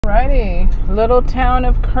Alrighty, little town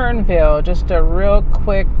of Kernville, just a real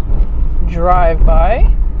quick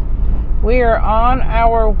drive-by. We are on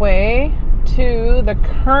our way to the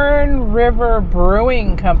Kern River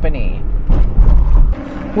Brewing Company.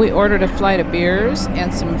 We ordered a flight of beers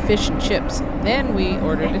and some fish and chips. Then we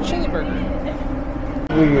ordered a chili burger.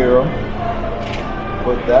 Over here,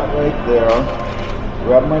 put that right there,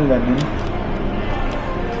 grab my lemon,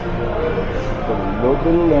 put a little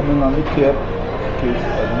bit of lemon on the tip.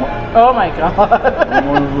 Oh my god. I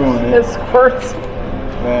don't want to ruin it. It squirts.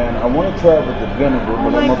 And I want to try it with the vinegar.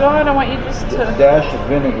 Oh my god, I want you just to... A dash of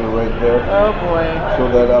vinegar right there. Oh boy. So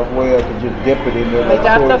that way I can just dip it in there. We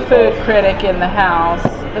got the food critic in the house.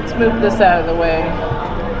 Let's move this out of the way.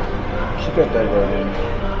 She got that right in.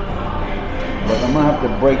 But I'm going to have to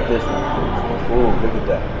break this one. Oh, look at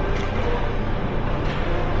that.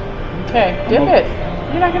 Okay, dip it.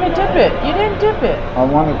 You're not going to dip it. You didn't dip it. I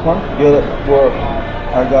want to get it where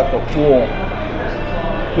I got the full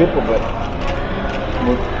tip of it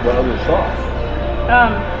with the other sauce.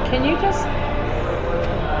 Can you just...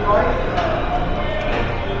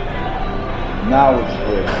 Now it's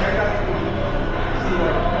good.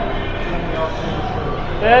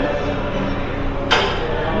 Good?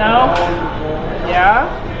 No? Yeah?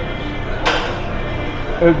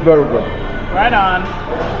 It's very good. Right on.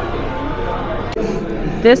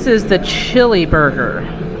 This is the chili burger.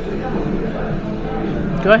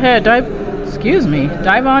 Go ahead, dive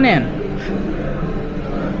on in.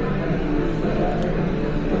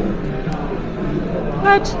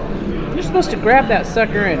 What? You're supposed to grab that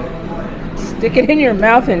sucker and stick it in your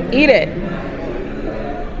mouth and eat it.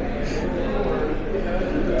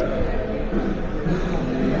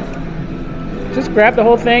 Just grab the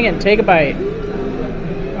whole thing and take a bite.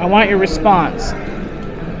 I want your response.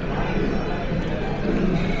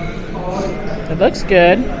 It looks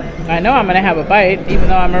good. I know I'm gonna have a bite, even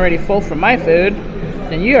though I'm already full from my food.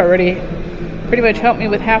 And you already pretty much helped me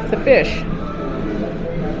with half the fish.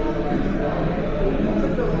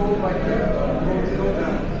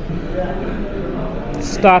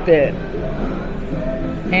 Stop it.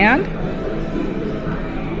 And?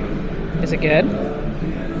 Is it good?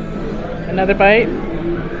 Another bite?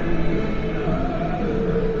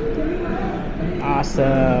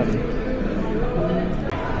 Awesome.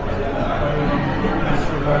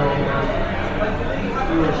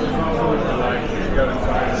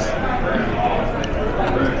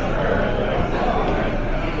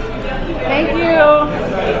 Thank you.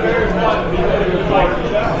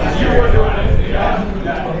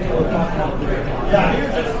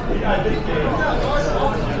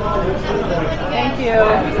 Thank you.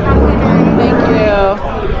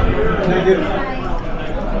 Thank you.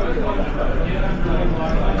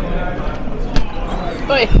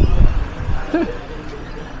 Oi.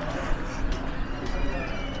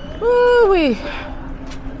 Woo-wee.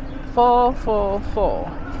 Full, full, full.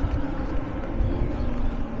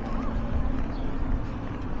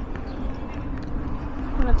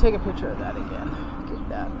 I'm gonna take a picture of that again. Get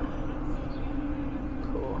that.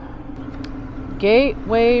 Cool.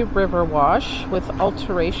 Gateway River Wash with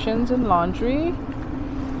alterations and laundry.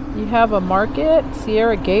 You have a market,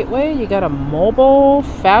 Sierra Gateway. You got a mobile,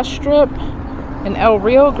 fast strip, an El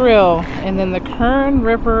Rio Grill, and then the Kern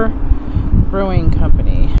River Brewing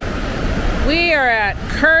Company. We are at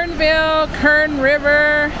Kernville, Kern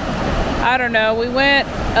River. I don't know, we went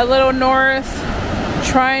a little north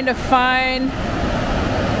trying to find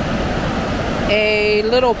a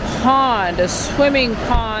little pond, a swimming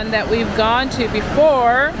pond that we've gone to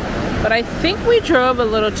before, but I think we drove a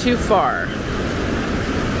little too far.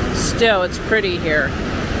 Still, it's pretty here.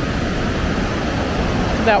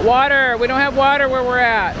 That water, we don't have water where we're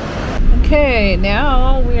at. Okay,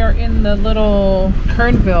 now we are in the little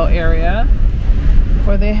Kernville area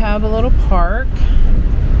where they have a little park.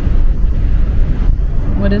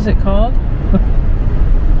 What is it called?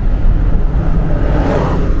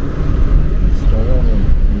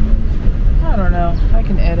 I don't know. I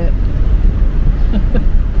can edit.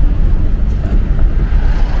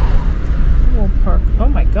 Little park. Oh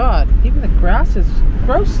my god, even the grass is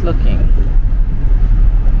gross looking.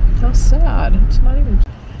 How sad. It's not even...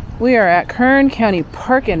 We are at Kern County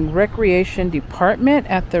Park and Recreation Department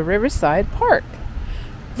at the Riverside Park.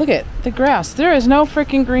 Look at the grass. There is no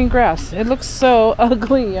freaking green grass. It looks so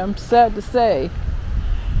ugly. I'm sad to say.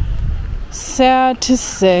 Sad to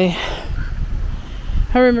say.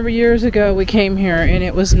 I remember years ago we came here and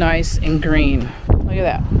it was nice and green. Look at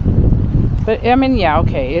that. But I mean, yeah,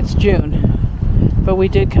 okay, it's June. But we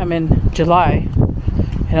did come in July.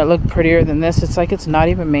 And it looked prettier than this. It's like it's not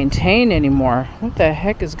even maintained anymore. What the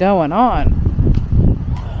heck is going on?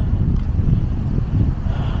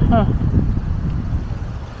 Huh.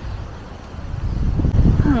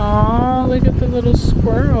 Aw, look at the little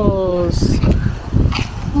squirrels.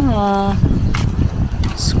 Aw.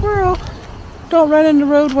 Squirrel, don't run in the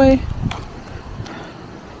roadway.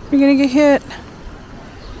 You're gonna get hit.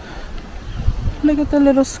 Look at the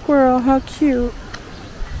little squirrel, how cute.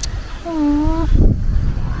 Aww.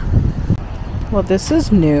 Well, this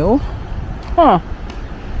is new. Huh.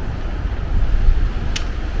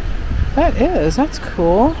 That's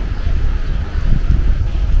cool.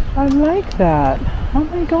 I like that. Oh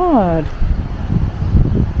my god.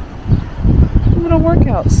 Little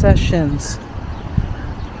workout sessions.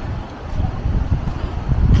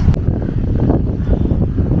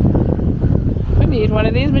 I need one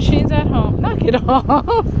of these machines at home. Knock it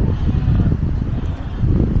off.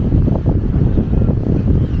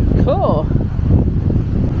 Cool.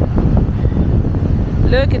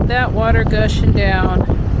 Look at that water gushing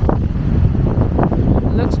down.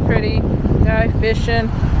 Looks pretty. Guy fishing.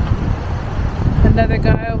 Another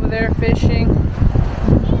guy over there fishing.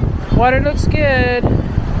 Water looks good,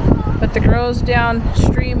 but the girls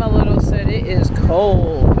downstream a little said it is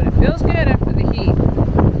cold, but it feels good after the heat.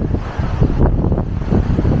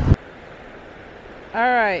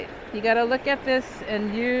 Alright, you gotta look at this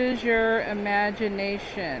and use your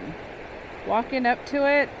imagination. Walking up to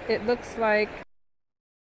it, it looks like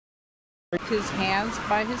his hands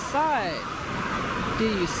by his side. Do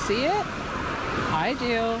you see it? I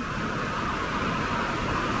do.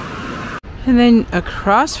 And then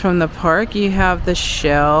across from the park, you have the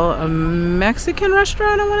Shell, a Mexican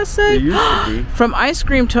restaurant, I want to say. It used to be. From ice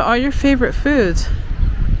cream to all your favorite foods.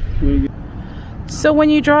 So when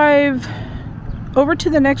you drive over to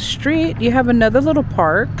the next street, you have another little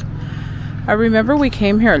park. I remember we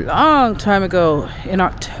came here a long time ago in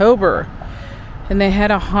October, and they had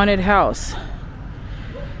a haunted house.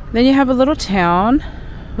 Then you have a little town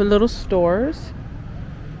with little stores.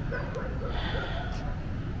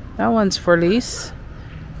 That one's for lease.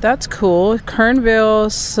 That's cool.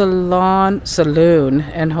 Kernville Saloon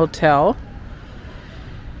and Hotel.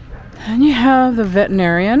 And you have the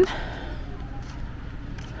veterinarian.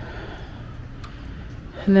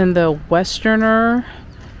 And then the Westerner,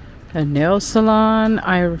 a nail salon.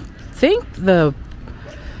 I think the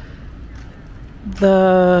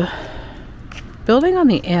building on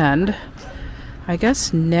the end, I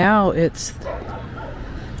guess now it's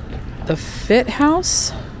the Fit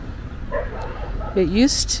House. It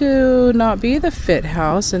used to not be the Fit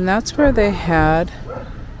House, and that's where they had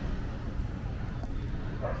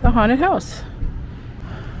the haunted house.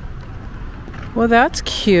 Well, that's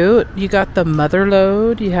cute. You got the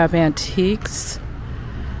Motherlode, you have antiques,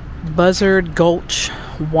 Buzzard Gulch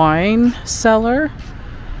wine cellar,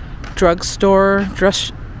 drugstore,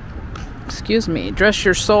 dress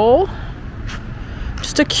your soul.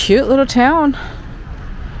 Just a cute little town.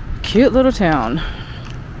 Cute little town.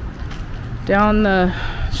 Down the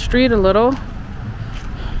street a little.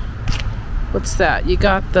 What's that? You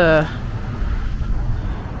got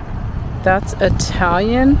that's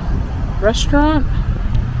Italian restaurant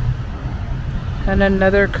and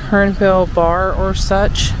another Kernville bar or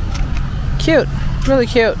such. Cute, really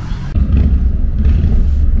cute.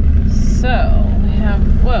 So we have,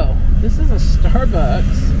 whoa, this is a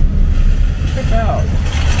Starbucks. Check out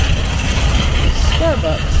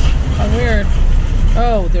Starbucks. How weird.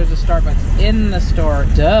 Oh, there's a Starbucks in the store.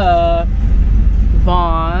 Duh.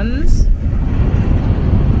 Vaughn's.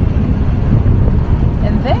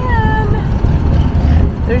 And then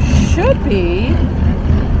there should be,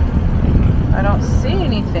 I don't see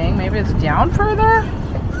anything. Maybe it's down further?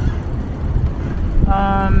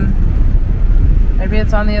 Maybe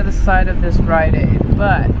it's on the other side of this Rite Aid.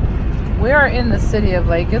 But we are in the city of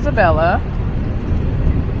Lake Isabella.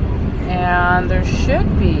 And there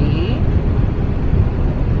should be,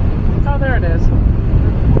 oh, there it is.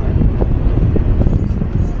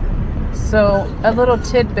 So, a little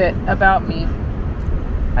tidbit about me.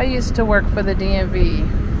 I used to work for the DMV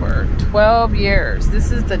for 12 years.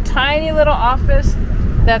 This is the tiny little office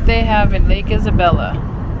that they have in Lake Isabella.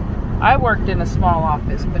 I worked in a small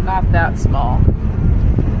office, but not that small.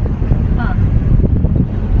 Huh.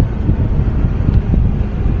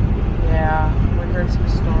 Yeah, we heard some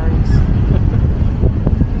stories.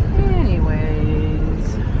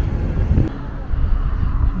 Anyways.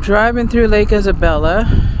 Driving through Lake Isabella,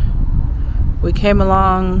 we came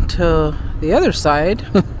along to the other side.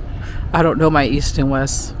 I don't know my east and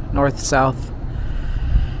west, north, south.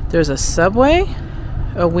 There's a Subway,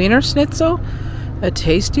 a Wiener Schnitzel, a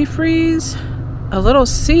Tasty Freeze, a Little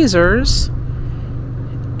Caesars,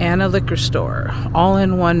 and a liquor store, all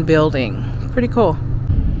in one building. Pretty cool.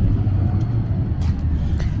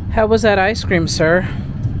 How was that ice cream, sir?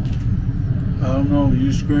 I don't know.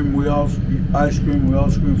 You scream, we all ice cream. We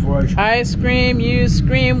all scream for ice cream. Ice cream, you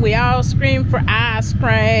scream, we all scream for ice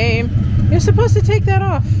cream. You're supposed to take that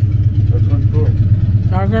off. That's what's cool.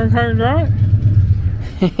 Not gonna turn it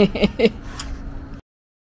on.